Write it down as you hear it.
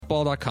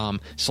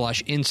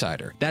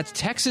texasfootball.com/insider. That's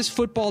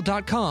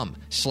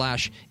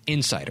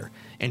texasfootball.com/insider.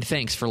 And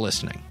thanks for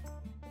listening.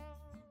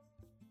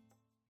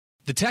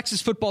 The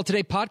Texas Football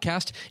Today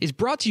podcast is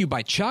brought to you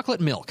by Chocolate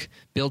Milk,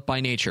 built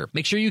by nature.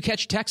 Make sure you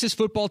catch Texas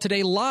Football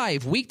Today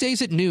live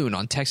weekdays at noon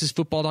on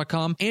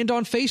texasfootball.com and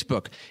on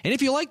Facebook. And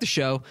if you like the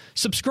show,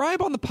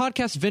 subscribe on the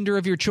podcast vendor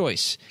of your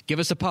choice. Give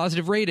us a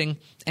positive rating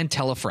and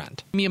tell a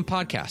friend. Premium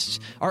podcasts,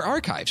 our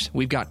archives.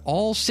 We've got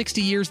all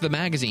 60 years of the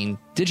magazine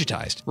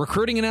digitized,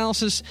 recruiting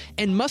analysis,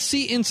 and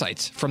must-see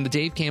insights from the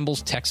Dave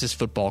Campbell's Texas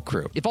Football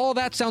crew. If all of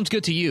that sounds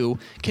good to you,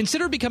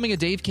 consider becoming a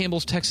Dave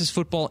Campbell's Texas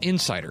Football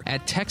Insider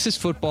at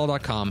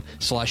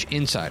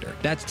texasfootball.com/insider.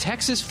 That's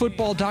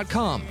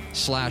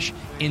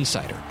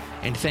texasfootball.com/insider.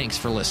 And thanks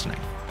for listening.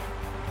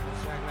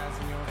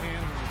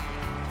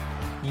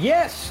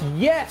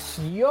 Yes,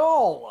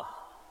 y'all.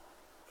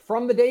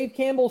 From the Dave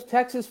Campbell's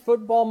Texas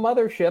Football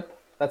Mothership.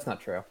 That's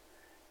not true.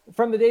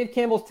 From the Dave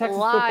Campbell's Texas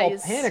Football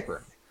Panic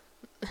Room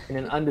in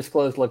an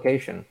undisclosed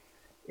location.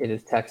 It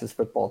is Texas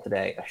Football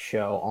Today, a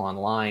show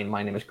online.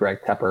 My name is Greg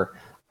Tepper.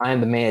 I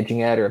am the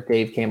managing editor of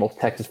Dave Campbell's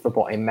Texas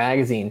Football, a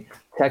magazine,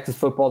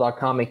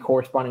 texasfootball.com, a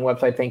corresponding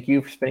website. Thank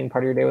you for spending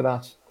part of your day with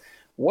us.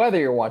 Whether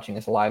you're watching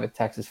us live at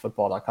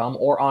texasfootball.com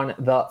or on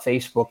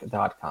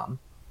thefacebook.com,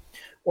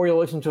 or you'll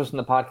listen to us on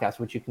the podcast,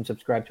 which you can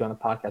subscribe to on the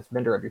podcast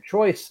vendor of your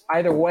choice.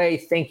 Either way,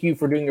 thank you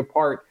for doing your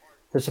part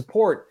to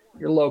support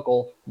your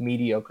local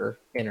mediocre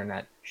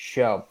internet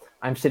show.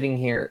 I'm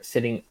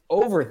sitting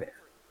over there,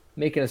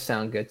 making us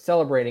sound good,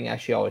 celebrating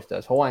as she always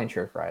does, Hawaiian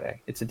Shirt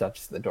Friday. It's the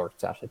Duchess of the Dorks,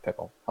 it's Ashley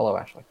Pickle. Hello,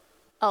 Ashley.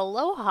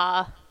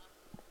 Aloha.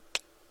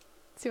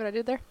 See what I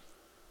did there?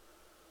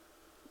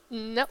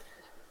 Nope.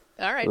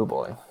 All right. Oh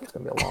boy, it's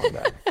going to be a long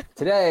day.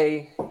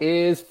 Today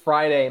is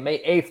Friday, May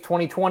 8th,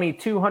 2020,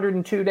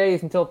 202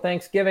 days until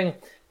Thanksgiving.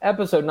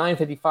 Episode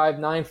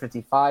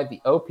 955,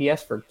 the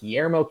OPS for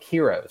Guillermo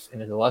Quiros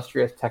in his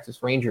illustrious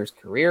Texas Rangers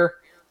career.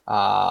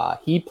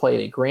 He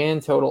played a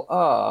grand total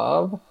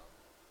of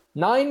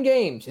 9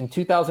 games in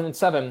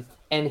 2007.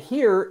 And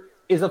here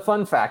is a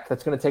fun fact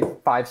that's going to take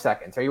 5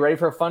 seconds. Are you ready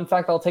for a fun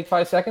fact that'll take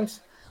 5 seconds?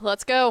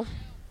 Let's go.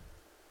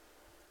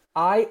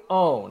 I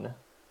own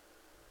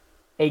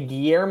a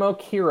Guillermo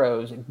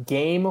Quiros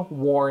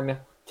game-worn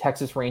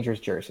Texas Rangers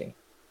jersey.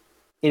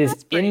 It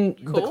is in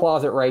the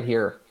closet right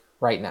here,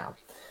 right now.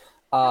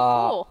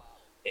 Cool.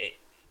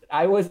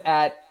 I was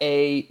at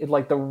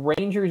the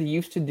Rangers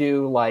used to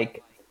do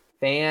like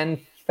fan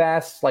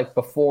fest like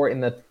before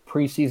in the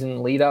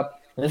preseason lead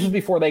up. And this was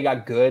before they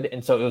got good.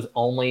 And so it was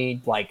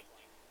only like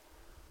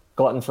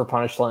gluttons for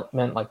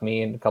punishment, like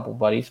me and a couple of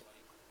buddies.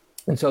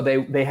 And so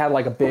they had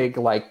like a big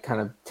like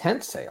kind of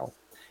tent sale.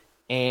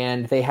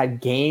 And they had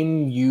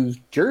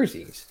game-used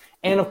jerseys.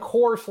 And, of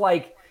course,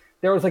 like,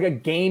 there was, like, a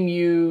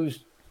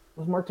game-used –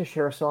 was Mark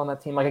Teixeira still on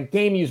that team? Like, a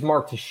game-used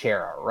Mark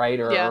Teixeira, right?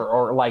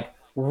 Or like,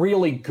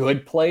 really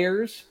good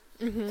players.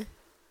 Mm-hmm.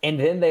 And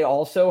then they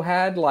also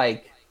had,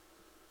 like,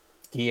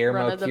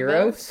 Guillermo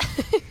Quiros.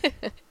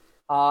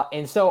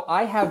 And so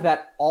I have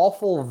that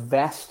awful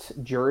vest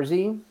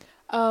jersey.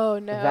 Oh,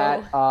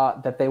 no.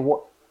 That they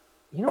wore.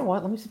 You know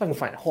what? Let me see if I can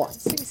find it. Hold on. I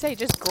was going to say,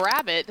 just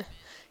grab it.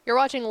 You're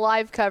watching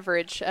live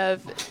coverage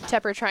of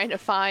Tepper trying to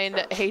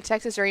find a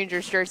Texas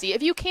Rangers jersey.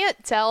 If you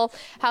can't tell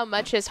how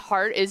much his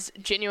heart is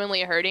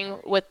genuinely hurting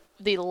with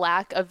the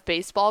lack of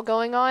baseball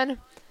going on,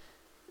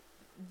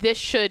 this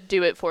should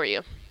do it for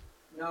you.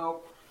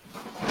 No.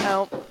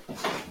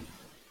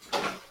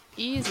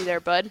 Easy there,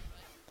 bud.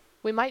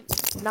 We might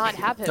not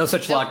have him. No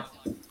such luck.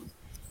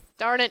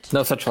 Darn it.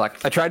 No such luck.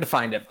 I tried to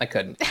find it. I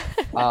couldn't.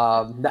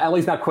 At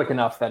least not quick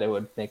enough that it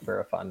would make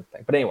for a fun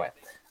thing. But anyway.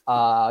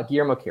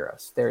 Guillermo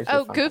Quiros.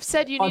 Goof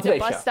said you need to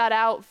bust that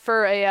out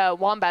for a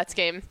Wombats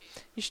game.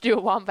 You should do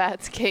a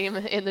Wombats game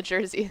in the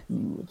jersey.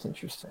 Ooh, it's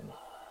interesting.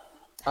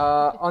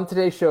 On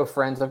today's show,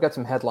 friends, I've got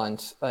some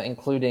headlines,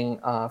 including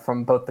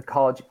from both the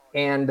college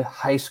and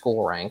high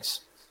school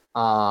ranks,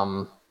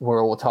 where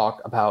we'll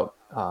talk about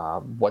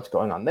what's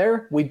going on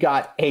there. We've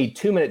got a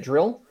 2-minute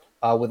drill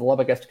with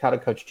Lubbock Estacado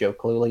coach Joe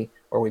Cluley,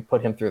 where we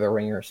put him through the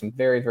ringer, some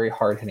very, very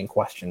hard-hitting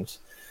questions.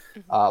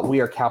 We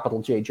are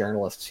capital J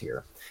journalists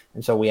here.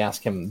 And so we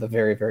ask him the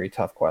very, very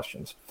tough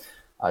questions,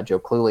 Joe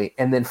Cluley.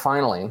 And then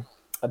finally,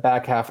 the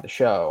back half of the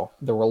show,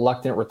 the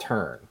reluctant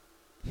return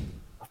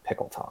of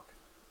Pickle Talk.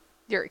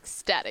 You're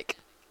ecstatic.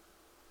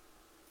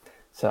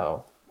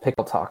 So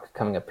Pickle Talk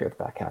coming up here at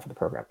the back half of the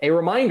program. A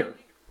reminder,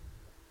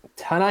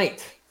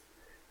 tonight,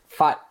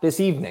 this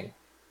evening,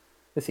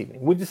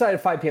 we've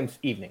decided 5 p.m.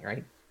 evening,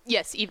 right?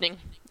 Yes, evening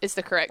is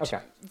the correct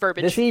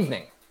verbiage. This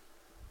evening,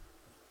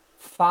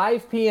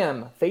 5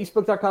 p.m.,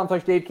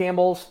 facebook.com/Dave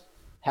Campbell's.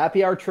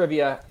 Happy Hour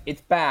Trivia. It's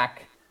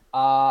back.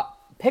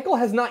 Pickle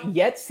has not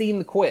yet seen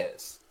the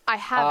quiz. I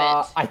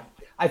haven't.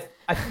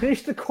 I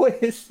finished the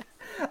quiz.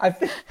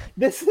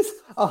 This is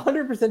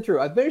 100%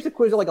 true. I finished the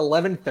quiz at like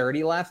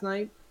 11:30 last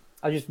night.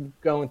 I was just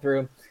going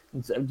through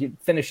and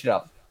finished it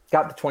up.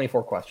 Got the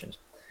 24 questions.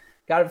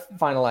 Got it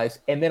finalized.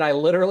 And then I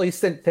literally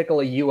sent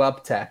Pickle a "you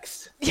up"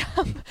 text. Yeah,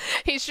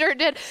 he sure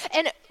did.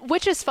 And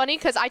which is funny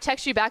because I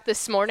texted you back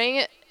this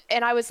morning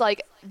And I was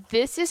like,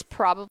 this is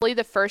probably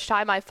the first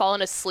time I've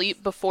fallen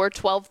asleep before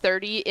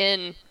 12:30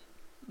 in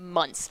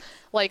months.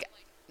 Like,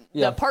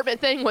 the apartment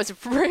thing was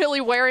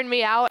really wearing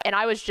me out, and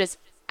I was just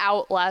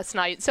out last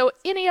night. So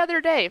any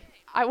other day,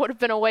 I would have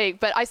been awake.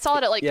 But I saw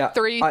it at like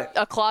 3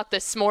 o'clock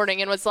this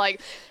morning and was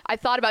like, I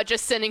thought about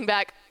just sending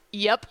back,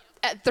 yep,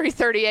 at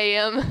 3:30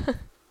 a.m.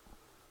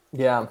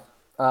 Yeah.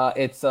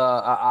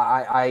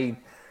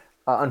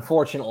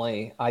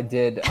 Unfortunately, I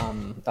did.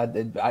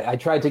 I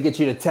tried to get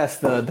you to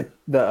test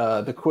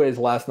the quiz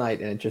last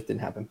night, and it just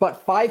didn't happen.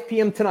 But 5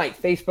 p.m. tonight,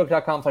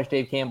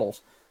 Facebook.com/Dave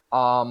Campbell's.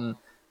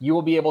 You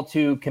will be able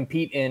to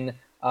compete in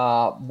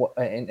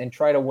and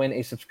try to win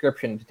a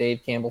subscription to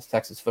Dave Campbell's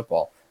Texas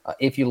Football.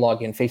 If you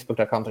log in,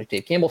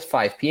 Facebook.com/Dave Campbell's,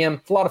 5 p.m.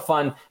 It's a lot of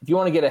fun. If you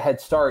want to get a head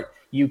start,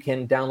 you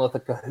can download the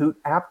Kahoot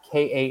app,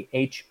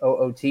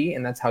 Kahoot,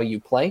 and that's how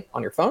you play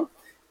on your phone.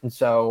 And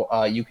so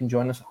you can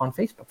join us on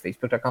Facebook,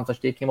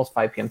 Facebook.com/Dave Campbell's,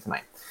 5 p.m.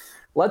 tonight.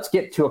 Let's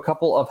get to a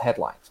couple of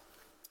headlines.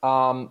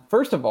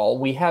 First of all,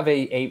 we have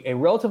a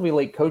relatively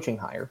late coaching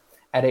hire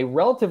at a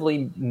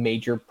relatively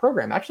major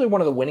program, actually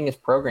one of the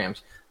winningest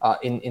programs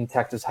in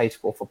Texas high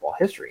school football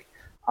history.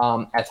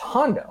 As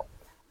Hondo.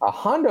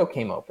 Hondo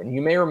came open.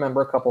 You may remember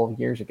a couple of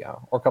years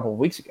ago, or a couple of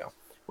weeks ago,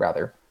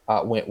 rather,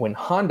 when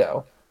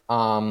Hondo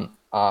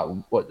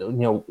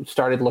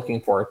started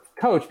looking for a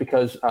coach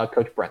because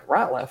Coach Brent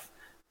Ratliff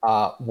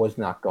was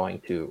not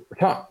going to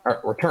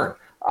return.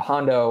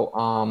 Hondo,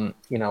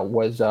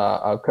 was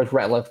Coach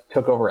Ratliff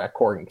took over at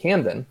Corrigan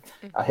Camden,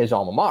 his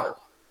alma mater.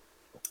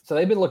 So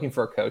they've been looking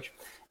for a coach,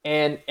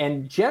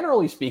 and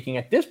generally speaking,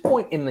 at this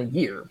point in the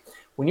year,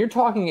 when you're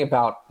talking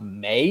about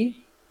May,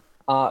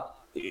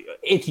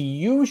 it's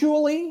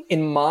usually,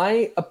 in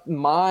my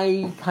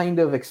kind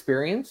of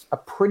experience, a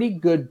pretty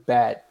good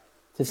bet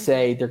to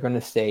say they're going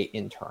to stay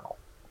internal,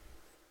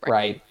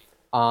 right?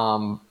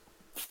 You're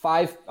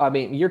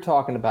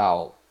talking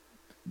about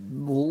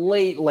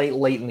late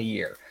in the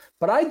year.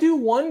 But I do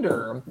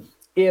wonder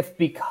if,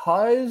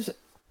 because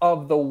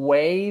of the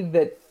way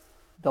that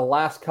the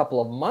last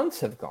couple of months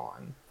have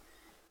gone,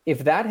 if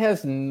that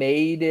has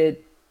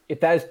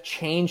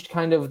changed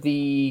kind of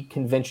the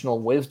conventional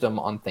wisdom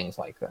on things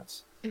like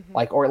this.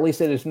 Or at least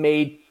it has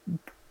made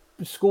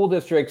school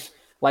districts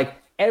like,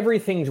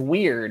 everything's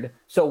weird,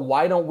 so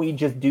why don't we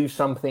just do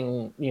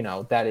something,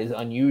 that is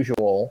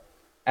unusual,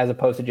 as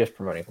opposed to just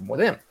promoting from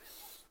within.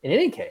 In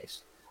any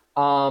case,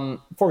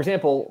 for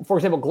example,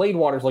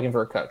 Gladewater's looking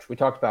for a coach. We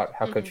talked about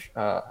how Coach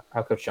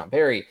John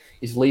Barry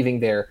is leaving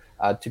there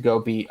to go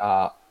be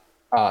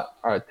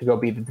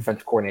the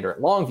defensive coordinator at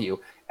Longview.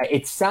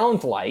 It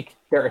sounds like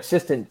their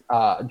assistant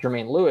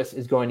Jermaine Lewis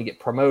is going to get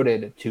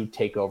promoted to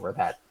take over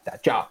that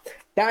job.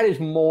 That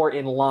is more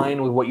in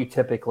line with what you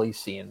typically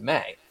see in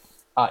May.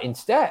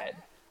 Instead,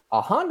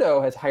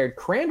 Hondo has hired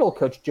Crandall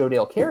coach Joe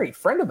Dale Carey,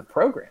 friend of the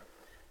program.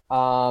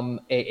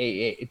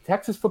 A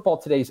Texas Football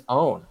Today's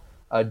own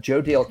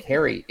Joe Dale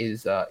Carey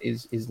is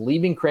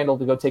leaving Crandall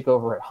to go take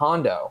over at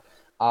Hondo.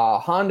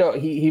 Hondo,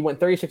 he went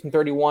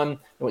 36-31,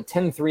 went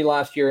 10-3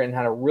 last year, and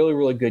had a really,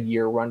 really good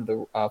year, run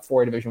to the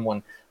 4A Division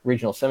I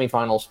regional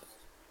semifinals.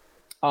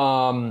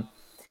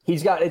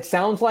 It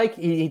sounds like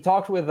he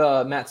talked with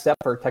Matt Stepp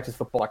for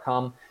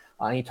TexasFootball.com,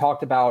 and he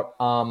talked about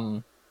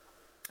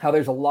how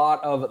there's a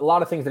lot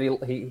of things that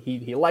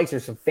he likes.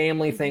 There's some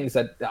family things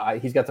that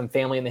he's got some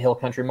family in the Hill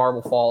Country,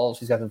 Marble Falls.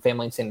 He's got some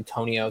family in San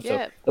Antonio,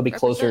 so he'll be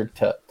closer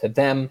to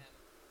them.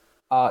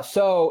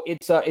 So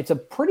it's a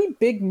pretty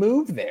big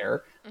move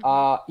there.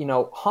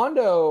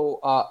 Hondo,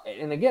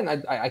 and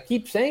again, I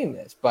keep saying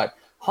this, but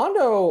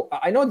Hondo,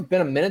 I know it's been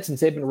a minute since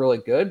they've been really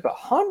good, but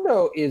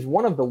Hondo is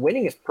one of the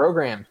winningest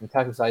programs in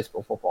Texas high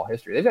school football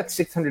history. They've got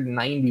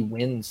 690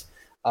 wins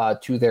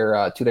to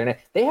their name.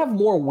 They have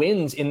more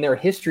wins in their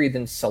history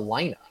than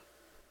Salina.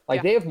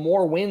 They have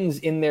more wins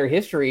in their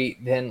history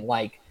than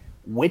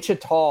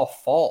Wichita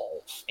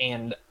Falls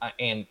and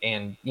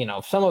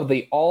some of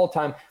the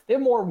all-time. They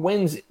have more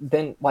wins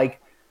than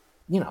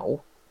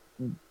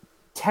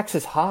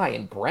Texas High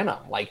and Brenham.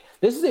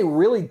 This is a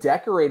really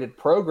decorated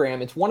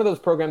program. It's one of those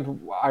programs.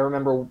 I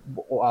remember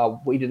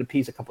we did a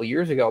piece a couple of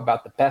years ago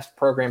about the best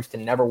programs to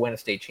never win a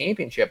state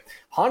championship.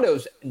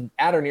 Hondo's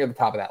at or near the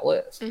top of that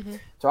list.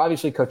 So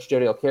obviously Coach Joe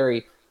Dale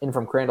Carey in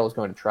from Crandall is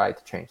going to try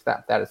to change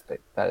that. That is big.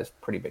 That is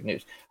pretty big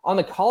news. On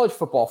the college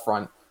football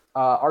front,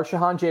 our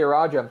Shahan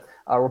Jayaraja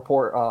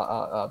report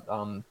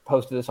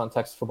posted this on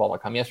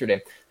TexasFootball.com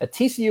yesterday. That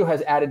TCU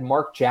has added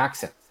Mark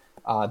Jackson,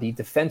 the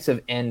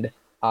defensive end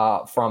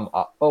from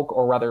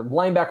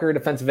linebacker,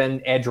 defensive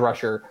end, edge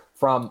rusher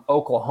from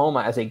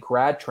Oklahoma as a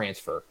grad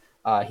transfer.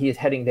 He is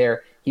heading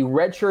there. He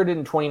redshirted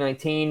in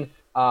 2019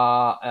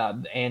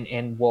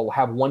 and will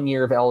have 1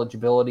 year of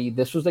eligibility.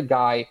 This was a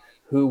guy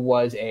who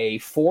was a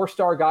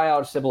 4-star guy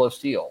out of Cibolo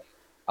Steel.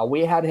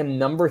 We had him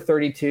number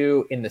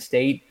 32 in the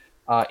state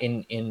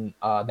in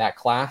that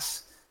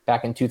class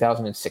back in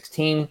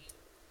 2016.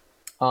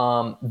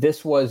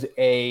 This was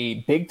a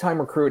big-time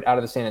recruit out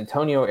of the San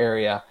Antonio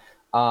area.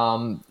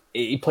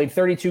 He played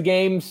 32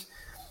 games.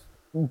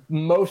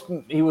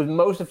 he was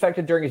most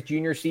affected during his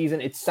junior season.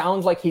 It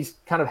sounds like he's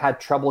kind of had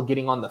trouble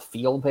getting on the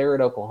field there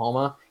at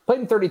Oklahoma.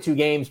 Played in 32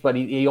 games, but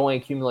he only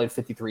accumulated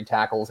 53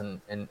 tackles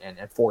and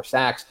 4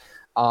 sacks.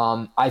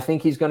 I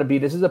think he's going to be –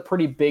 this is a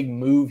pretty big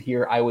move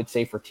here, I would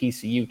say, for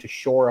TCU to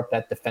shore up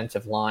that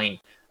defensive line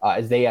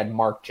as they add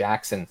Mark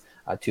Jackson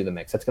to the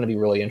mix. That's going to be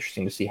really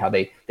interesting to see how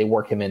they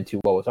work him into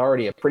what was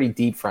already a pretty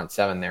deep front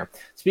seven there.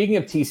 Speaking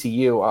of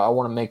TCU, I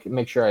want to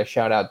make sure I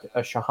shout out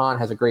Shahan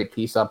has a great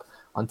piece up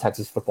on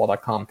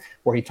TexasFootball.com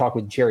where he talked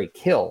with Jerry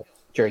Kill.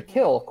 Jerry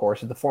Kill, of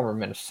course, is the former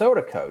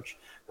Minnesota coach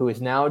who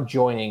is now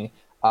joining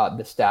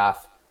the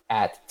staff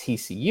at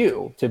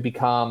TCU to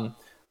become,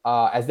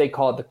 as they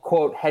call it, the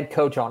quote head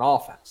coach on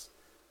offense.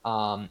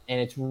 And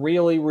it's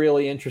really,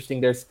 really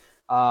interesting. There's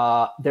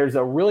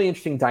a really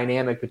interesting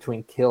dynamic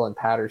between Kill and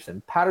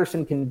Patterson.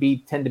 Patterson can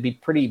tend to be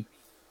pretty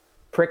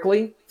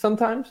prickly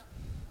sometimes.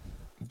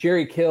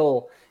 Jerry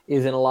Kill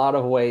is in a lot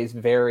of ways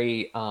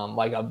very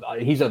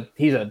he's a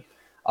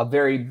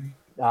very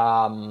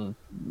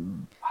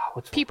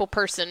people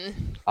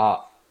person.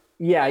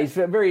 Yeah, he's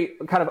a very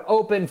kind of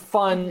open,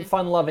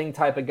 fun-loving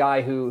type of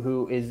guy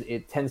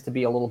it tends to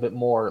be a little bit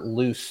more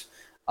loose.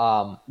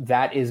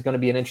 That is going to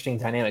be an interesting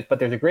dynamic. But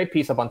there's a great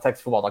piece up on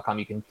TexasFootball.com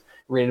you can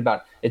read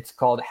about. It's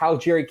called "How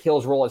Jerry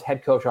Kill's Role as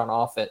Head Coach of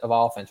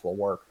Offense Will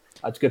Work."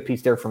 It's a good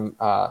piece there from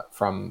our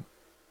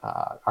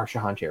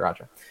Shahan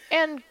Jayaraja.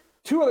 And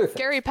two other things.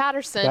 Gary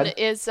Patterson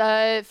is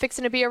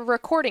fixing to be a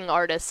recording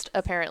artist,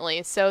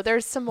 apparently. So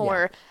there's some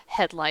more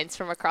headlines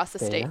from across the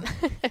state.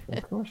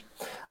 Of course.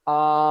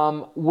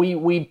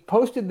 We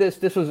posted this.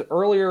 This was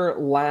earlier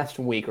last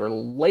week or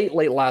late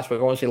last week.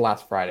 I want to say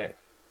last Friday.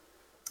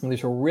 And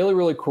there's a really,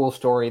 really cool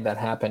story that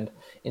happened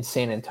in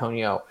San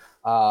Antonio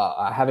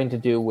having to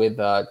do with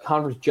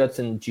Converse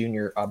Judson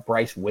Jr.,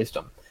 Bryce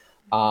Wisdom.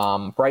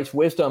 Bryce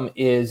Wisdom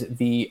is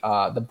the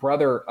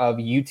brother of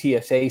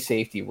UTSA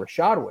safety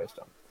Rashad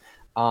Wisdom.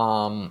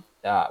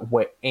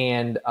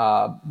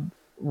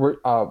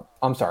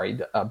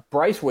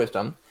 Bryce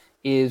Wisdom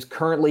is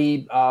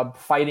currently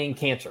fighting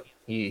cancer.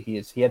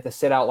 He had to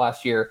sit out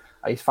last year.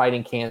 He's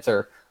fighting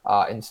cancer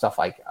and stuff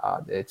like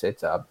it's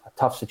a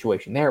tough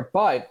situation there.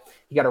 But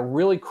he got a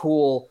really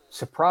cool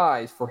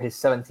surprise for his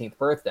 17th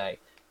birthday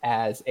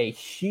as a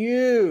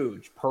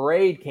huge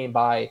parade came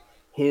by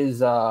his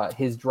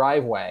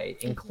driveway,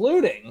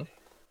 including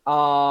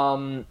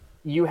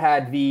you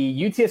had the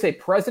UTSA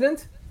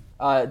president,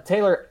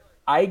 Taylor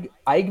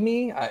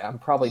Igme. I'm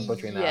probably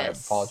butchering that.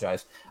 Yes. I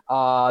apologize.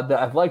 The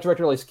athletic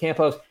director, Lisa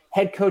Campos,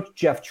 head coach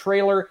Jeff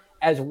Traylor,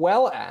 as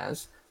well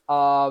as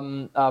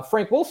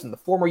Frank Wilson, the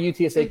former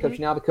UTSA coach,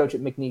 now the coach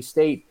at McNeese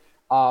State.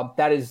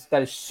 That is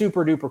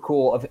super duper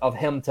cool of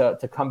him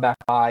to come back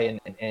by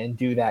and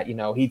do that. You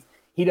know, he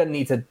doesn't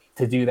need to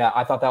do that.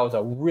 I thought that was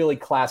a really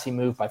classy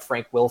move by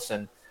Frank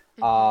Wilson.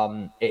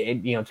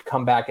 To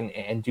come back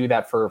and do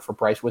that for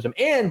Bryce Wisdom.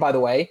 And by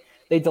the way,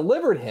 they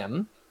delivered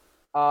him.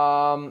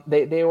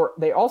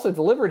 They also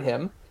delivered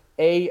him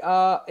an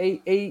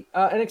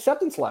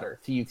acceptance letter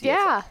to UTSA.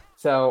 Yeah.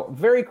 So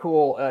very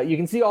cool. You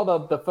can see all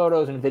the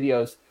photos and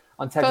videos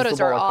on TexasFootball.com.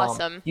 Photos are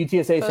awesome.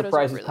 UTSA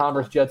surprises really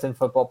Converse cool. Judson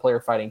football player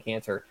fighting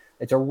cancer.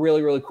 It's a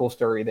really, really cool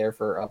story there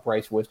for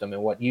Bryce Wisdom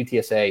and what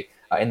UTSA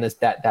and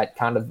that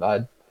kind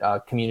of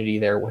community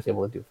there was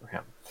able to do for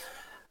him.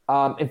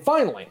 And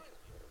finally,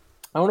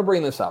 I want to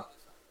bring this up.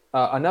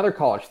 Another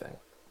college thing.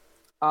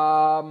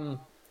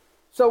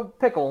 So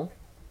Pickle,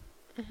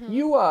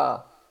 you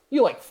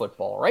like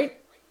football, right?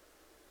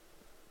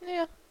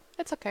 Yeah,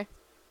 it's okay.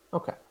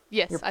 Okay.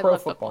 Yes, You're I pro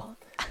love football.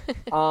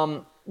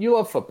 You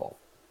love football.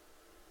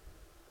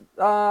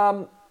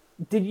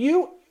 Did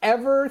you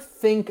ever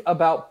think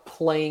about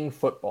playing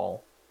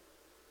football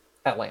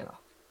at Atlanta?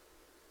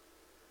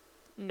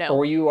 No.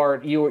 Or you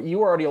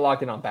were already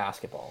locked in on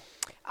basketball?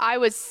 I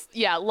was,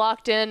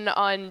 locked in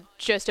on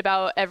just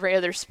about every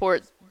other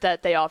sport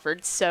that they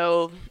offered,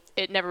 so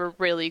it never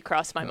really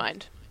crossed my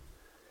mind.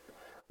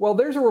 Well,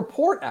 there's a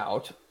report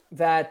out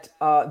that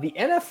the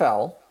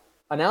NFL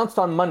announced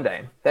on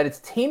Monday that it's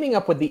teaming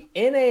up with the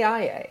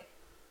NAIA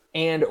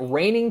and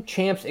Reigning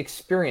Champs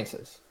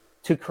Experiences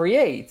to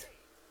create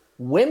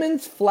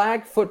women's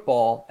flag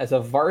football as a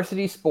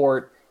varsity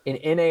sport in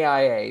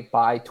NAIA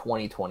by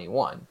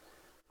 2021.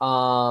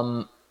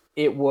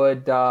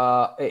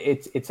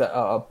 It's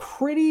a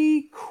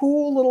pretty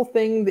cool little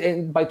thing,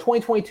 and by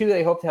 2022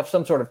 they hope to have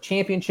some sort of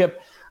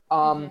championship.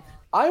 I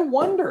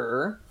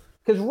wonder,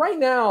 because right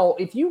now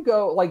if you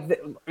go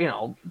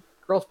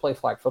girls play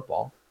flag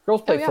football,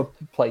 girls play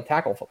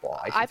tackle football.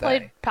 I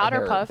played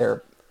powder puff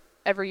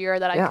every year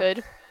that I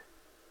could.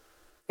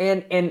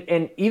 And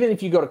even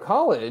if you go to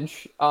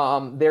college,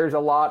 there's a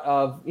lot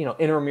of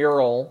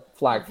intramural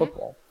flag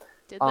football.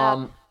 Did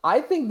that. I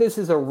think this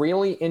is a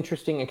really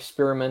interesting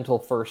experimental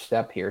first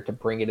step here to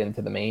bring it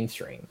into the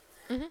mainstream.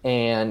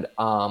 And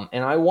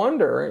I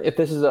wonder if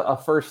this is a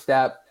first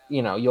step.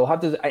 You'll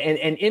have to,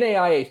 and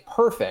NAIA is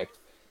perfect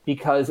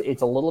because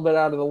it's a little bit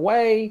out of the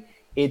way.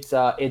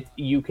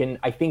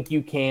 I think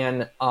you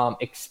can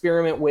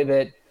experiment with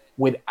it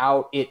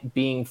without it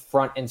being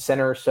front and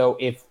center. So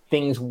if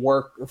things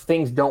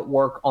don't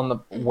work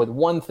with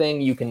one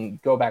thing, you can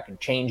go back and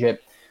change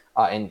it,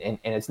 and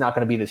it's not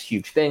going to be this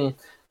huge thing.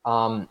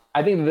 I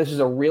think that this is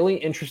a really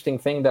interesting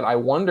thing that I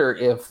wonder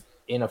if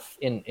in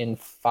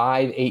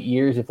 5-8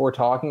 years, if we're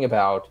talking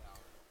about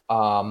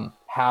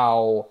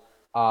how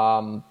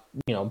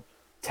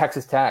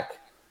Texas Tech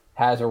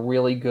has a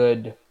really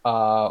good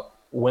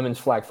women's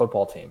flag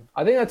football team.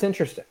 I think that's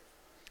interesting.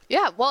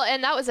 Yeah, well,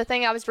 and that was the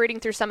thing. I was reading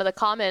through some of the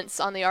comments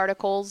on the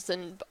articles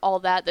and all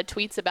that, the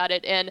tweets about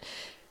it, and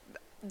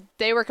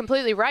they were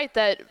completely right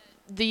that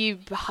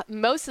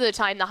most of the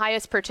time the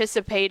highest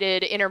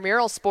participated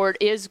intramural sport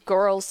is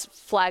girls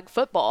flag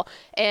football.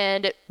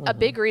 And a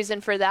big reason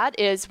for that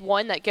is,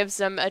 one, that gives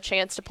them a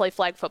chance to play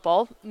flag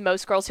football.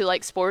 Most girls who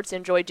like sports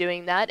enjoy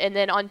doing that. And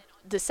then on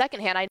the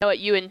second hand, I know at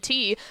UNT,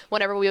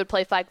 whenever we would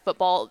play flag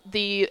football,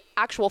 the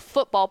actual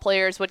football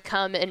players would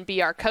come and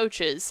be our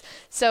coaches.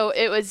 So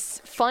it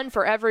was fun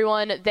for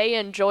everyone. They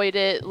enjoyed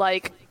it.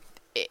 Like,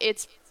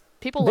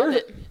 people love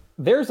it.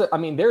 I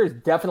think there's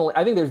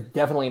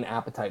definitely an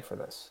appetite for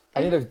this. I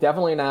think there's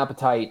definitely an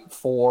appetite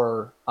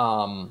for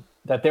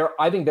that.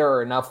 I think there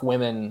are enough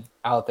women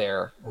out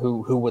there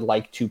who would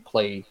like to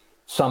play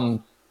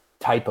some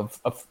type of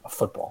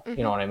football.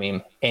 You know what I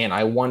mean? And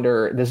I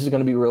wonder, this is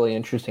going to be really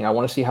interesting. I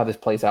want to see how this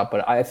plays out.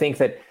 But I think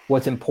that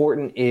what's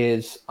important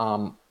is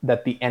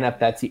that the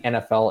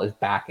NFL is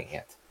backing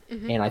it.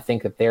 And I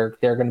think that they're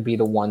going to be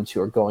the ones who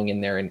are going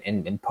in there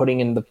and putting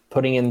in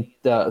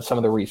some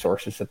of the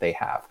resources that they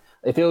have.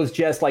 If it was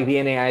just like the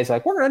NAIA is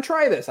like, we're going to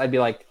try this, I'd be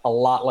like a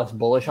lot less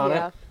bullish on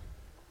it.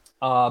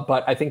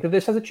 But I think that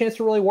this has a chance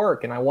to really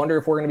work. And I wonder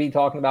if we're going to be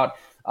talking about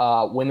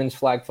women's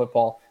flag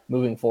football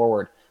moving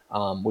forward,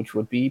 which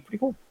would be pretty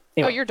cool.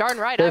 Anyway, you're darn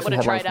right. I would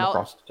have tried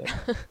out.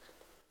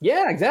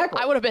 Yeah,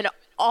 exactly. I would have been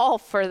all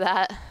for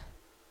that.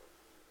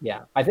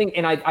 Yeah, I think,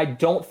 and I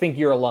don't think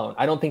you're alone.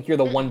 I don't think you're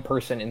the one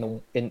person in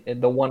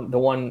the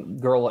one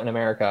girl in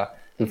America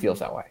who feels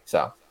that way.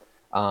 So,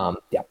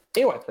 yeah.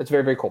 Anyway, that's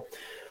very, very cool.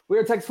 We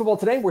are Texas Football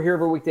Today. We're here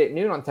every weekday at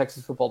noon on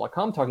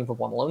TexasFootball.com, talking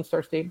football in the Lone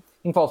Star State. You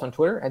can follow us on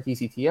Twitter at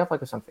TCTF,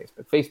 like us on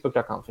Facebook,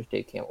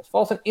 Facebook.com/Dave Campbell's.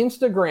 Follow us on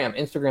Instagram,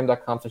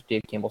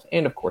 Instagram.com/Dave Campbell's,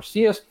 and of course,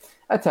 see us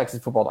at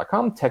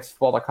TexasFootball.com.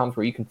 TexasFootball.com is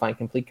where you can find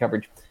complete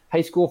coverage,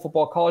 high school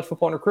football, college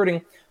football, and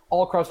recruiting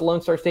all across the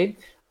Lone Star State.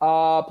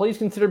 Please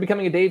consider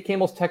becoming a Dave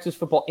Campbell's Texas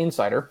Football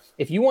Insider.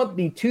 If you want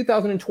the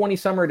 2020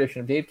 summer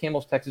edition of Dave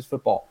Campbell's Texas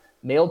Football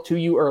mailed to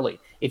you early,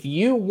 if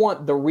you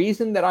want the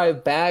reason that I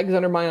have bags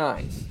under my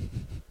eyes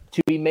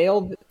to be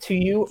mailed to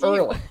you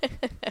early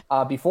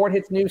before it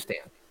hits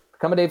newsstand,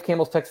 become a Dave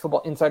Campbell's Texas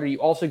Football Insider. You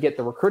also get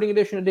the recruiting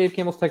edition of Dave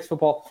Campbell's Texas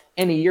Football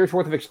and a year's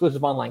worth of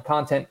exclusive online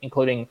content,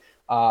 including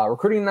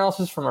recruiting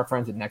analysis from our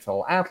friends at Next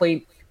Level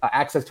Athlete,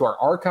 access to our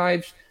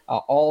archives,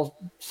 all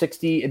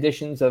 60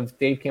 editions of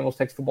Dave Campbell's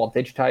Texas Football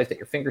digitized at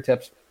your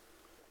fingertips.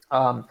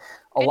 A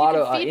lot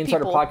of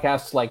insider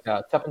podcasts like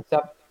Tough and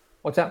Step.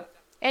 What's that?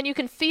 And you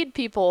can feed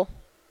people.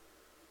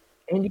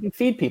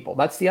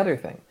 That's the other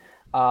thing.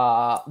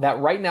 That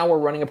right now we're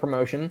running a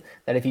promotion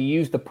that if you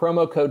use the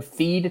promo code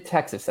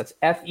FEEDTEXAS, that's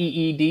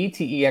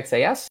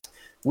FEEDTEXAS,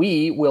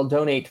 we will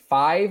donate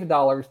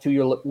 $5 to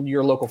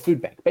your local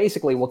food bank.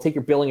 Basically, we'll take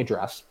your billing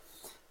address,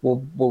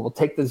 we'll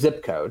take the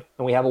zip code,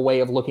 and we have a way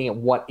of looking at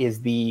what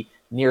is the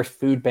nearest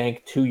food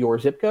bank to your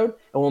zip code,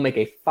 and we'll make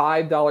a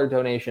 $5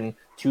 donation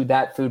to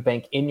that food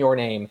bank in your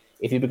name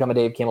if you become a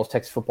Dave Campbell's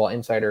Texas Football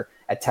Insider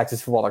at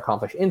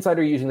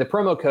TexasFootball.com/insider using the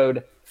promo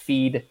code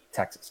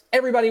FEEDTEXAS.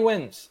 Everybody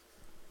wins.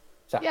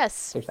 So,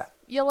 yes,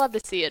 you'll love to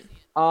see it.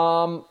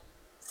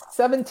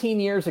 17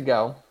 years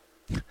ago,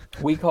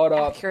 we caught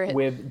up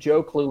with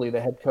Joe Cluley, the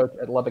head coach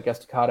at Lubbock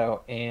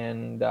Estacado,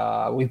 and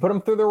we put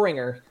him through the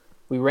ringer.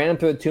 We ran him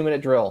through the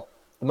 2-minute drill,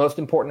 the most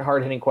important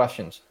hard-hitting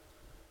questions.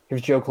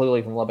 Here's Joe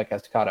Cluley from Lubbock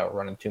Estacado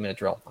running the 2-minute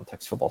drill on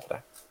Texas Football Today.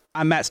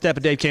 I'm Matt Stepp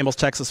at Dave Campbell's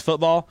Texas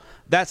Football.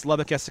 That's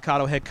Lubbock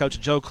Estacado head coach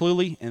Joe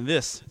Cluley, and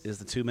this is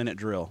the 2-minute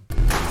drill.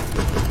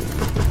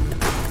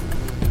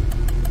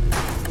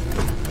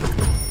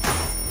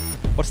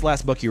 What's the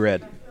last book you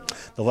read?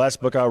 The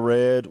last book I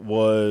read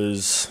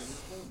was,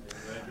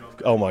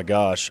 oh my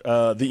gosh,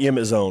 The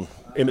Emmett Zone,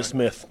 Emmett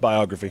Smith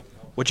biography.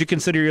 Would you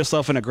consider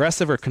yourself an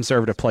aggressive or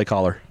conservative play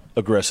caller?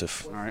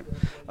 Aggressive. All right.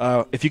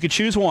 If you could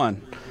choose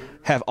one,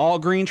 have all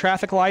green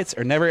traffic lights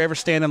or never ever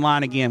stand in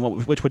line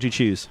again, which would you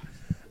choose?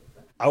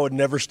 I would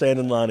never stand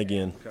in line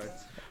again. Okay.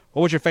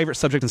 What was your favorite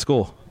subject in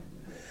school?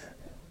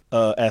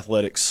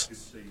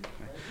 Athletics.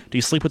 Do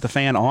you sleep with the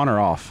fan on or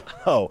off?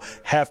 Oh,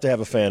 have to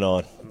have a fan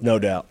on, no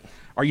doubt.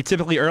 Are you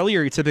typically early or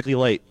are you typically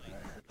late?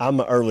 I'm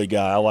an early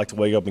guy. I like to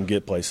wake up and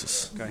get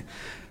places. Okay.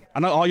 I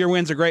know all your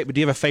wins are great, but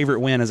do you have a favorite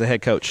win as a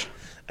head coach?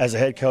 As a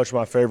head coach,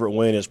 my favorite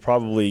win is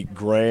probably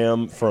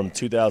Graham from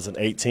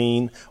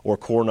 2018 or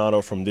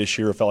Coronado from this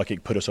year. I felt like he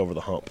put us over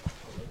the hump.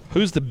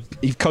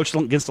 You've coached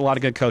against a lot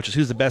of good coaches.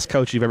 Who's the best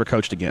coach you've ever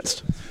coached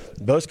against?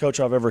 The best coach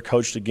I've ever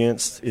coached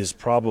against is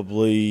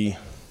probably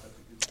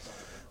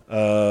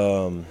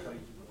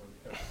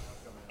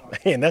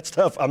man, that's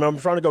tough. I'm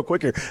trying to go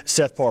quicker.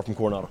 Seth Parr from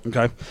Coronado.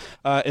 Okay.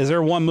 Is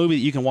there one movie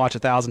that you can watch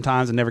 1,000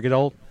 times and never get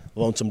old?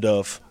 Lonesome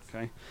Dove.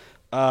 Okay.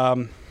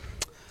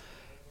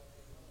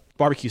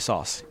 Barbecue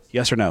sauce,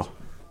 yes or no?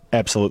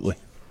 Absolutely.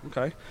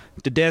 Okay.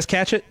 Did Dez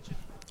catch it?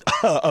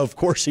 Of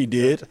course he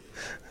did.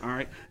 All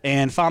right.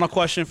 And final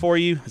question for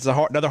you. It's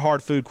another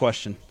hard food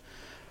question.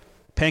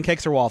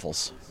 Pancakes or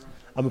waffles?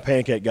 I'm a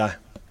pancake guy.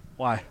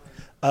 Why?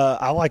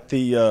 I like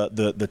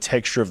the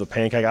texture of the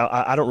pancake.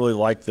 I don't really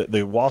like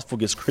the waffle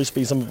gets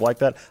crispy, something like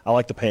that. I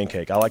like the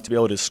pancake. I like to be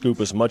able to scoop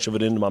as much of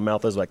it into my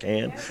mouth as I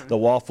can. The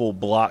waffle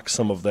blocks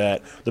some of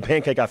that. The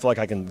pancake, I feel like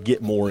I can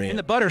get more in. And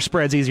the butter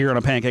spreads easier on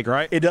a pancake,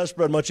 right? It does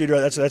spread much easier.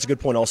 That's a good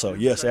point also.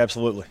 Yes,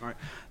 absolutely. All right.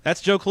 That's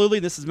Joe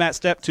Cluley. This is Matt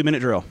Stepp, 2-minute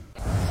drill.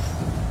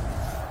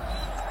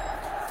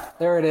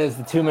 There it is,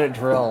 the 2-minute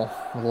drill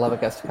with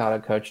Lubbock Estacado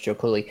coach Joe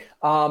Cluley.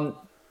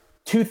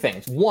 Two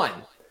things. One,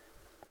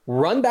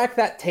 run back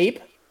that tape.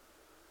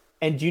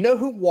 And do you know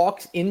who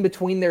walks in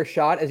between their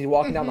shot as he's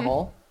walking down the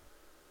hall?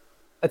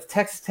 That's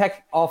Texas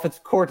Tech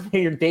offensive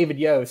coordinator David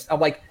Yost. I'm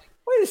like,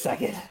 wait a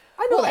second.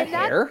 I know that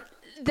hair.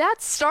 That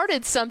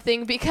started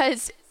something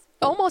because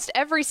almost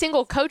every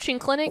single coaching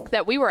clinic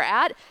that we were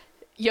at,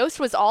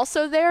 Yost was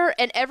also there.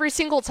 And every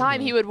single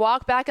time he would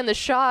walk back in the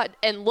shot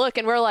and look,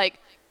 and we're like,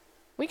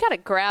 we got to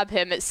grab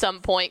him at some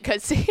point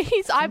because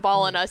he's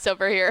eyeballing us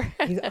over here.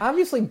 He's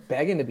obviously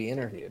begging to be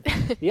interviewed.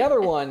 The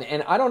other one,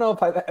 and I don't know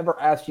if I've ever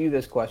asked you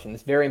this question.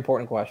 It's a very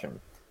important question.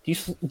 Do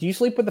you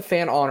sleep with the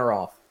fan on or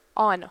off?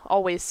 On,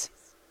 always.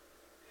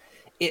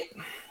 So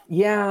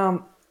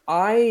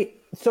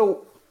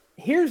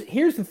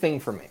here's the thing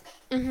for me.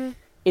 Mm-hmm.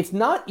 It's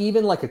not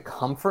even like a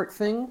comfort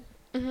thing.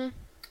 Mm-hmm.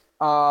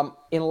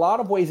 In a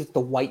lot of ways, it's the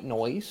white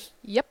noise.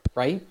 Yep.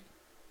 Right?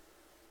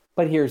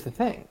 But here's the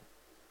thing.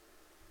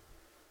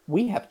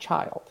 We have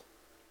Child.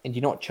 And do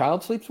you know what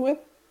Child sleeps with?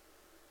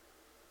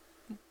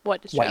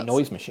 What does White Child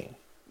noise sleep? machine.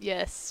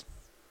 Yes.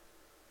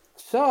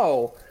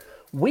 So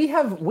we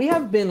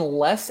have been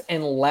less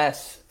and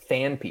less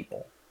fan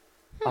people.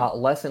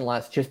 Less and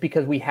less, just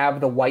because we have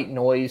the white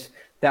noise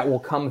that will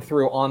come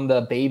through on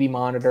the baby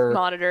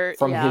monitor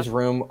from his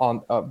room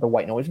on the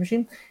white noise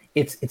machine.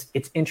 It's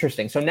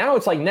interesting. So now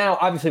it's like,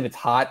 obviously if it's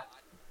hot,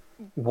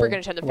 we're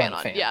going to turn the fan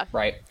on. Yeah.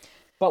 Right.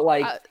 But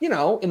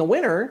in the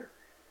winter,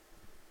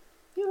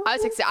 I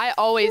was excited. I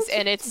always,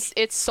 and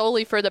it's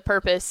solely for the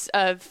purpose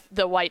of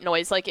the white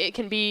noise. Like it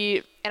can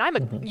be, and I'm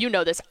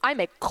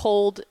a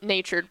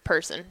cold-natured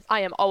person. I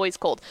am always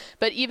cold.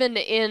 But even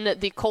in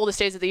the coldest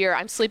days of the year,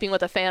 I'm sleeping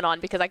with a fan on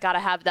because I got to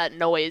have that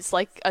noise.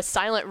 Like a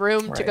silent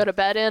room to go to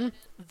bed in,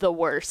 the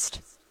worst.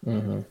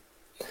 Mm-hmm.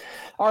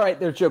 All right,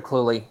 there's Joe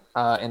Cluley,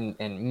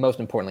 and most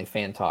importantly,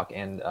 fan talk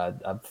and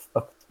a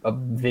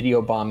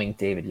video bombing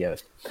David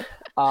Yost.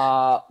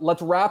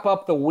 Let's wrap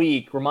up the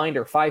week.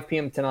 Reminder, 5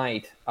 p.m.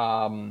 tonight.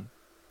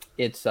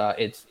 It's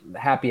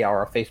happy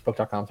hour,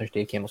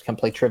 facebook.com/Dave Campbell's. Come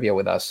play trivia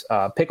with us.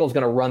 Pickle's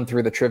going to run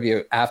through the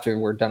trivia after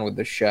we're done with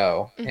the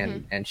show,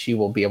 and she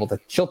will be able to.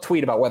 She'll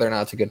tweet about whether or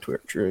not it's a good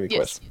trivia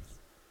quiz.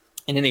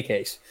 In any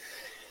case,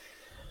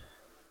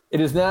 it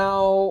is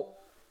now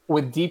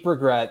with deep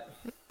regret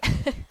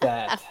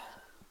that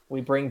we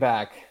bring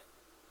back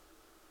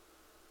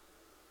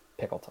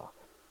Pickle Talk.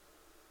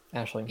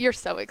 Ashley, you're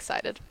so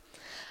excited.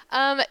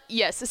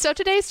 Yes. So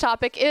today's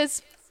topic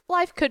is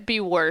life could be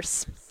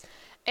worse.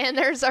 And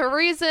there's a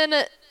reason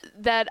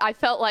that I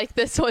felt like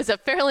this was a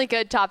fairly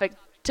good topic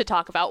to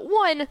talk about.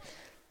 One,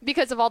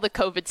 because of all the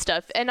COVID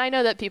stuff. And I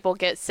know that people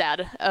get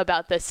sad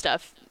about this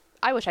stuff.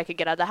 I wish I could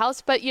get out of the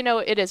house, but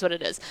it is what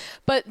it is.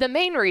 But the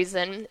main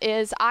reason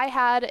is I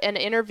had an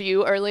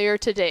interview earlier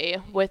today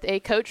with a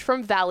coach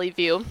from Valley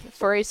View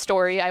for a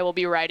story I will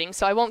be writing.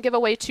 So I won't give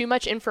away too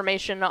much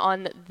information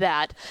on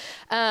that.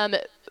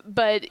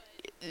 But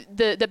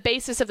the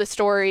basis of the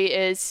story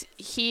is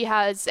he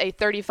has a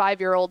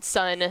 35-year-old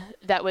son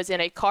that was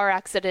in a car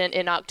accident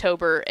in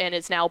October and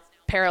is now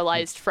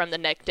paralyzed from the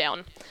neck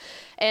down.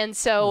 And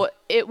so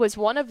it was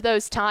one of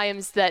those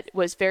times that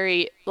was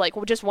very,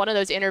 just one of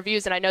those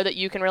interviews, and I know that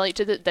you can relate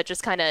to that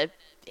just kind of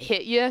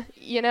hit you,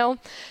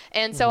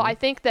 And so I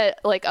think that,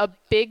 a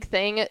big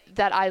thing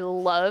that I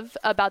love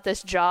about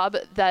this job,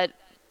 that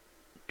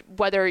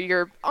whether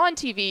you're on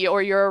TV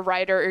or you're a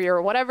writer or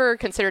you're whatever,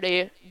 considered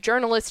a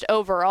journalist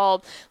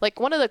overall,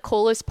 one of the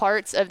coolest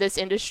parts of this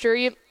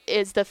industry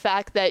is the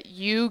fact that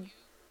you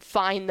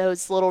find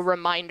those little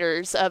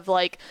reminders of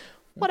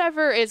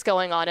whatever is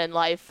going on in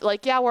life.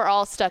 We're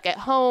all stuck at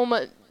home.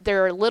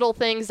 There are little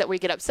things that we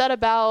get upset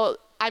about.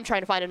 I'm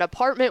trying to find an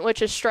apartment,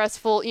 which is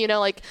stressful. You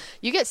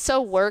get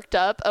so worked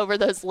up over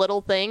those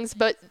little things,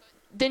 but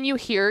then you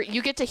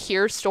get to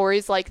hear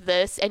stories like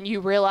this and you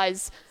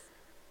realize,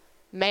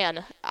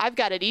 man, I've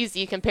got it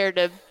easy compared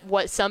to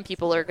what some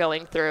people are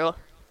going through.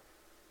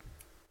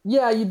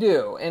 Yeah, you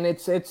do. And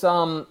it's that's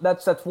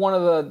one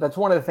of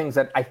the things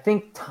that I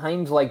think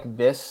times like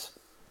this,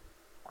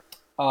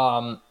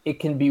 it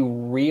can be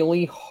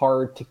really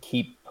hard to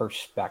keep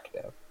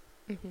perspective.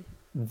 Mm-hmm.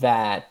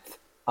 That,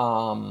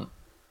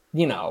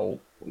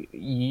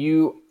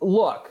 you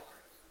look,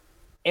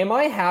 am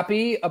I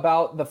happy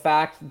about the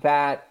fact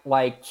that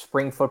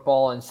spring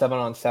football and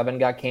 7-on-7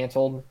 got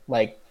canceled?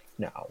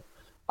 No.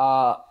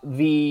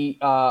 the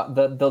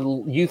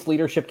youth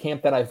leadership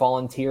camp that I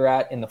volunteer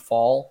at in the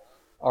fall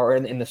or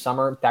in the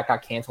summer, that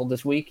got canceled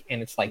this week.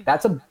 And it's like,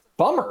 that's a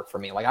bummer for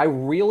me. Like, I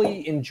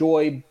really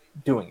enjoy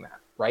doing that.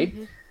 Right.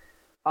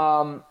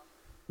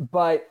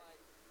 But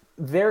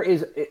there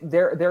is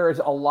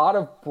a lot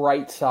of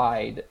bright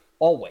side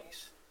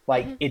always.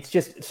 Like, it's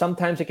just,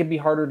 sometimes it can be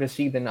harder to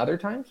see than other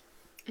times.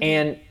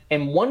 And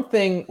one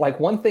thing,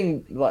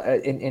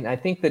 and I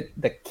think that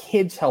the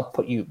kids help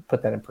put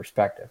that in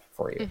perspective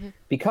for you,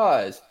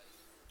 because,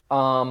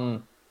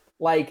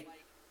 like,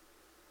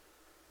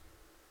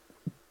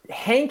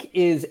 Hank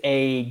is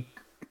a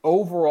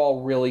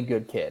overall really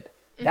good kid.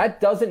 That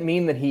doesn't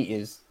mean that he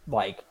is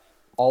like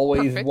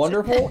always perfect.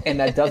 Wonderful, and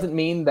that doesn't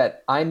mean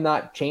that I'm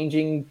not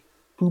changing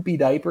poopy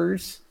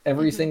diapers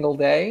every single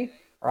day,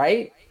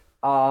 right?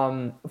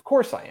 Of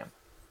course I am,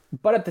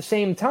 but at the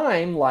same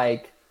time,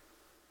 like,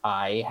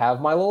 I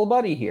have my little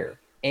buddy here.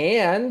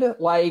 And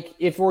like,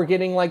 if we're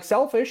getting like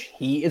selfish,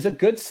 he is a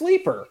good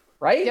sleeper,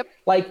 right? Yep.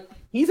 Like,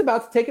 he's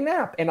about to take a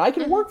nap and I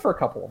can work for a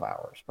couple of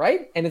hours,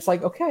 right? And it's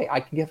like, okay, I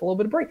can get a little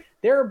bit of break.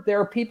 There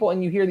are people,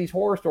 and you hear these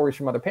horror stories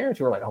from other parents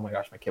who are like, oh my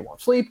gosh, my kid won't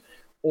sleep.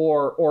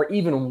 Or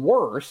even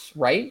worse,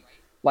 right?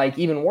 Like,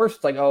 even worse,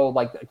 it's like, oh,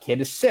 like a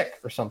kid is sick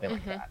or something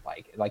like that,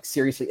 like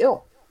seriously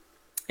ill.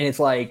 And it's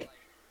like,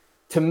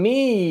 to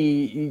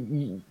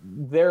me,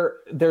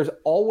 there's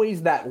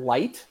always that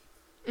light.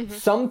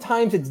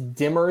 Sometimes it's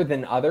dimmer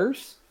than other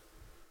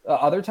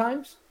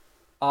times,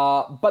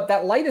 but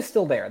that light is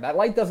still there. That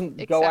light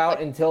doesn't go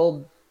out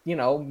until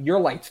your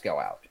lights go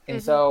out.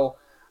 And so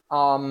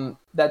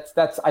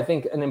that's I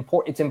think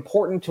it's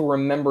important to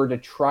remember to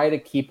try to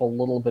keep a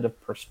little bit of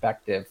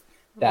perspective.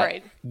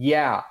 That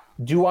yeah,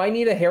 do I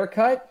need a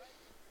haircut?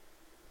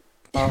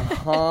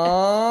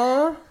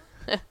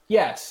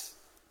 Yes,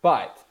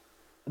 but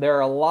there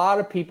are a lot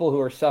of people who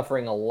are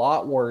suffering a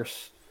lot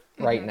worse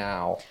right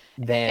now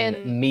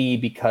than me,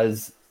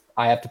 because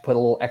I have to put a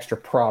little extra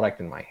product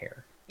in my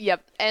hair.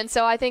 Yep. And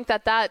so I think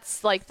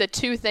that's like the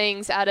two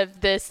things out of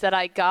this that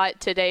I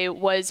got today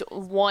was,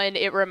 one,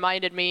 it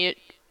reminded me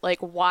like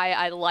why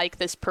I like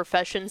this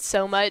profession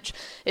so much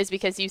is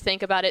because you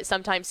think about it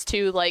sometimes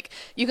too, like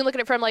you can look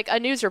at it from like a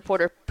news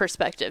reporter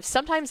perspective.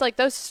 Sometimes like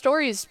those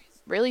stories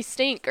really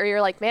stink, or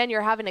you're like, man,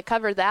 you're having to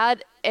cover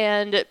that.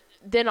 And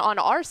then on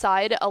our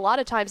side, a lot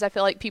of times I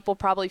feel like people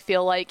probably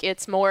feel like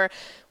it's more,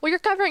 well, you're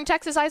covering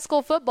Texas high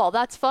school football.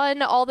 That's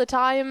fun all the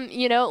time.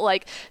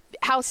 Like,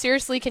 how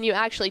seriously can you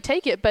actually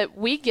take it? But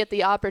we get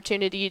the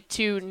opportunity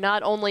to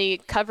not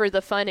only cover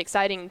the fun,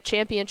 exciting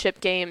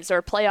championship games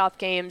or playoff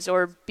games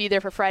or be there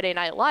for Friday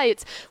Night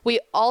Lights. We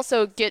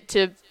also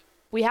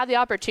we have the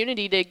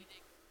opportunity to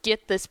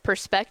get this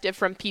perspective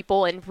from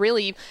people and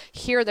really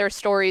hear their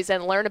stories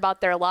and learn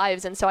about their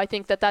lives. And so I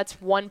think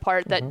that's one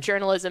part that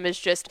journalism is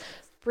just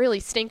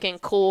really stinking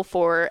cool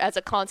for, as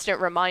a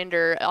constant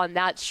reminder on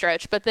that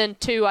stretch. But then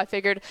two, I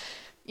figured,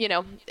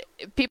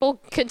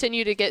 people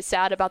continue to get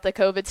sad about the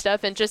COVID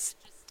stuff, and just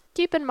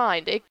keep in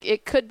mind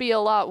it could be a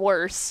lot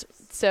worse.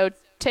 So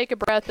take a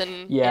breath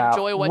and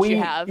enjoy what you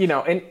have.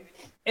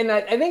 And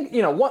I think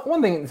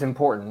one thing that's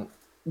important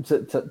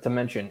to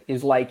mention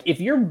is, like,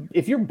 if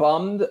you're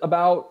bummed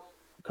about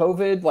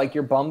COVID, like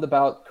you're bummed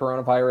about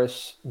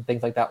coronavirus and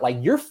things like that, like,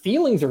 your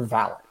feelings are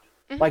valid.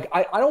 Like,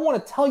 I don't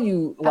want to tell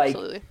you, like,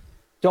 absolutely,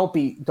 don't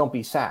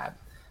be sad.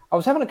 I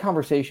was having a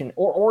conversation,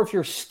 or if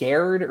you're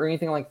scared or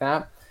anything like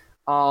that.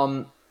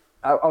 I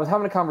was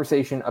having a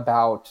conversation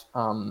about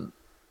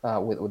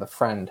with a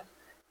friend,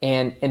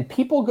 and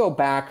people go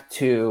back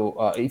to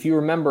if you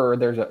remember,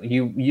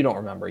 you don't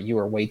remember, you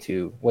were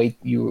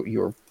you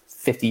were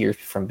 50 years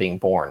from being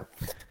born,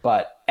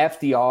 but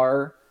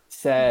FDR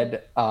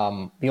said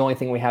the only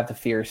thing we have to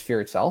fear is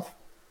fear itself.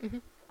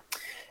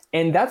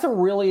 And that's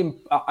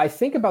I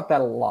think about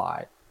that a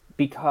lot,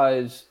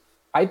 because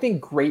I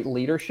think great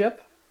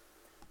leadership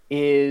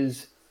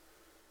is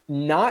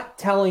not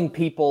telling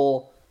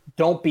people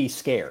don't be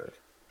scared.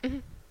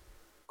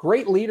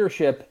 Great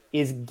leadership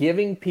is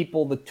giving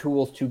people the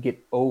tools to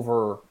get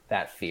over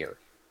that fear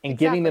and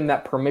giving them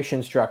that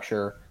permission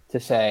structure to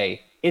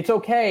say, it's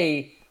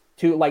okay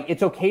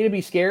to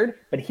be scared,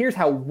 but here's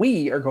how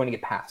we are going to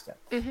get past it.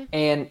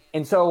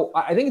 And so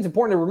I think it's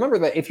important to remember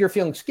that if you're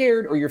feeling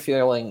scared, or you're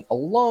feeling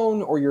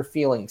alone, or you're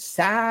feeling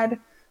sad,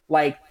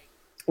 like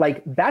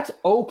that's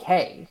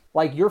okay.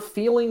 Like, your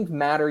feelings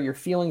matter, your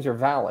feelings are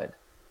valid,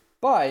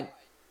 but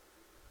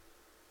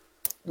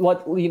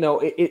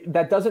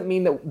that doesn't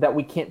mean that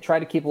we can't try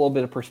to keep a little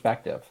bit of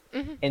perspective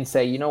and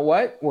say, you know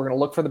what, we're going to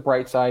look for the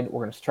bright side.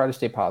 We're going to try to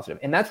stay positive.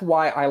 And that's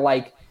why I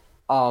like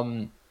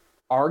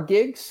our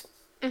gigs,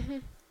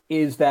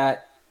 is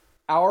that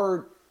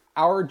our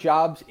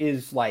jobs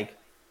is like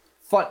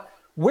fun.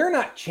 We're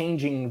not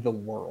changing the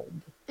world.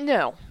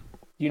 No.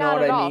 You know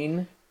what I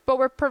mean? But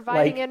we're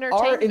providing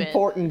entertainment. Our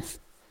importance,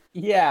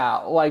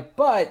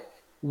 but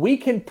we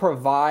can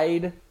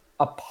provide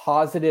a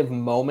positive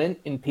moment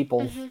in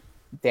people's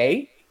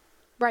day,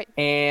 right?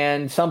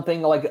 And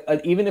something like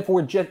even if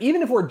we're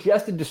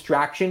just a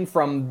distraction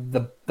from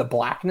the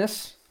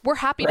blackness, we're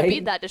happy to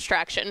be that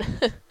distraction.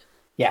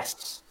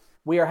 Yes.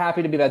 We are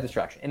happy to be that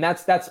distraction. And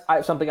that's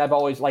something I've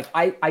always, like,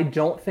 I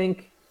don't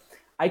think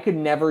I could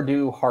never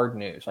do hard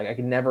news. Like, I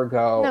could never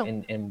go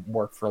and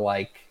work for,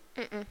 like,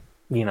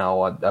 you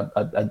know,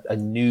 a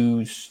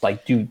news,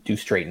 like, do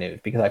straight news,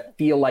 because I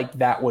feel like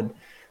that would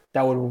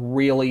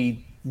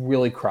really,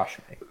 really crush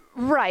me.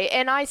 Right.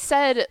 And I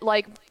said,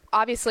 like,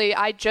 obviously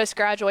I just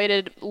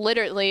graduated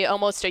literally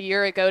almost a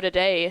year ago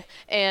today,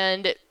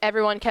 and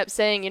everyone kept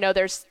saying, you know,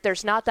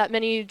 there's not that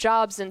many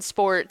jobs in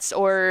sports,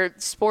 or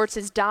sports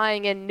is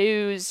dying in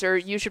news, or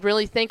you should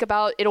really think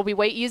about, it'll be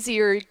way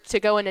easier to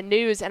go into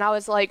news. And I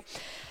was like,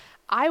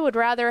 I would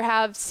rather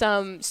have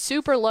some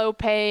super low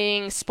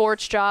paying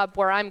sports job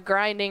where I'm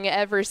grinding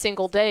every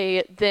single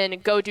day than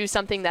go do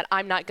something that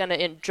I'm not going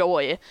to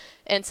enjoy.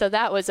 And so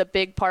that was a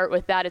big part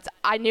with that.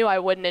 I knew I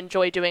wouldn't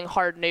enjoy doing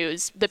hard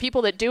news. The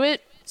people that do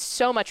it,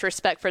 so much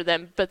respect for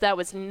them, but that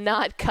was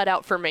not cut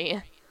out for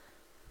me.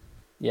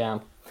 Yeah,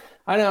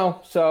 I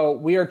know. So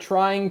we are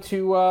trying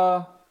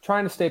to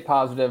stay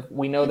positive.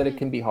 We know that it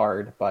can be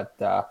hard, but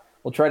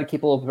we'll try to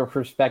keep a little bit of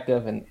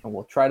perspective, and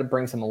we'll try to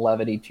bring some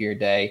levity to your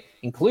day,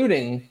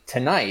 including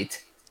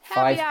tonight,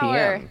 5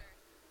 p.m.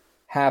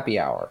 Happy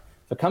hour.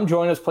 So come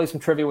join us, play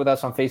some trivia with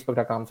us on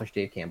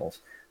Facebook.com/Dave Campbell's.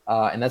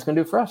 And that's going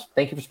to do it for us.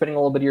 Thank you for spending a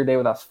little bit of your day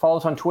with us. Follow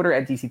us on Twitter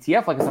at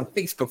DCTF. Like us on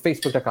Facebook,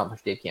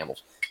 Facebook.com/Dave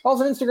Campbell's. Follow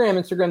us on Instagram,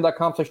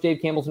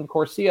 Instagram.com/Dave Campbell's. And, of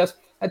course, see us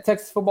at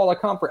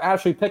TexasFootball.com. For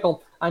Ashley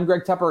Pickle, I'm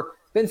Greg Tepper.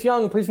 Vince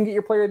Young, please get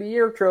your Player of the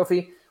Year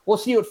trophy. We'll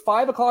see you at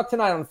 5 o'clock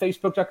tonight on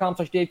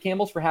Facebook.com/Dave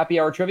Campbell's for Happy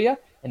Hour Trivia.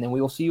 And then we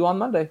will see you on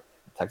Monday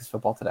at Texas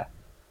Football Today.